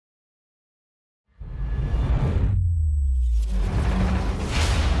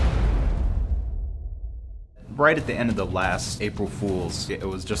right at the end of the last April Fool's. It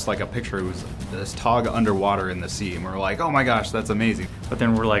was just like a picture. It was this TOG underwater in the sea, and we're like, oh my gosh, that's amazing. But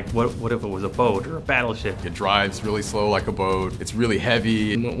then we're like, what if it was a boat or a battleship? It drives really slow like a boat. It's really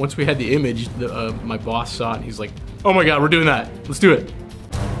heavy. And once we had the image, my boss saw it and he's like, oh my God, we're doing that. Let's do it.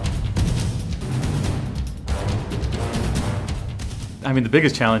 I mean, the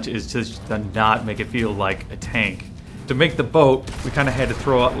biggest challenge is just to not make it feel like a tank. To make the boat, we kind of had to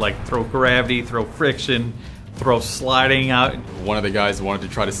throw gravity, throw friction, throw sliding out. One of the guys wanted to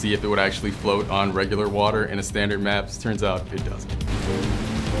try to see if it would actually float on regular water in a standard maps. Turns out it doesn't.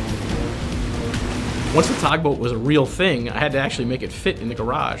 Once the TOG boat was a real thing, I had to actually make it fit in the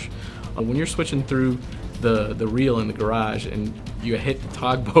garage. When you're switching through the reel in the garage and you hit the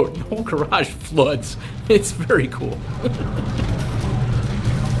TOG boat, the whole garage floods. It's very cool.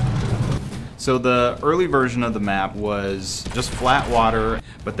 So the early version of the map was just flat water,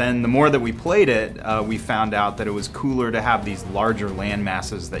 but then the more that we played it, we found out that it was cooler to have these larger land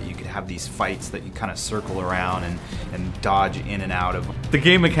masses that you could have these fights that you kind of circle around and dodge in and out of. The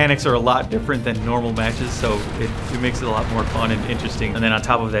game mechanics are a lot different than normal matches, so it makes it a lot more fun and interesting. And then on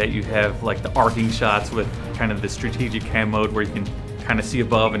top of that, you have like the arcing shots with kind of the strategic cam mode where you can kind of see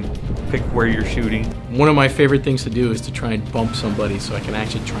above and pick where you're shooting. One of my favorite things to do is to try and bump somebody so I can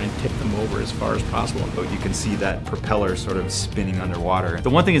actually try and tip them over as far as possible. But you can see that propeller sort of spinning underwater. The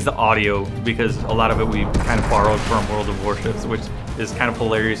one thing is the audio, because a lot of it we kind of borrowed from World of Warships, which is kind of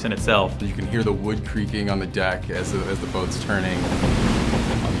hilarious in itself. You can hear the wood creaking on the deck as the boat's turning.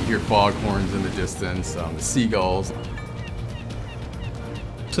 You hear foghorns in the distance, the seagulls.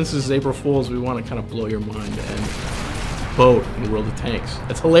 Since this is April Fool's, we want to kind of blow your mind and boat in the world of tanks.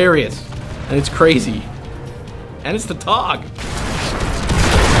 It's hilarious, and it's crazy, and it's the TOG.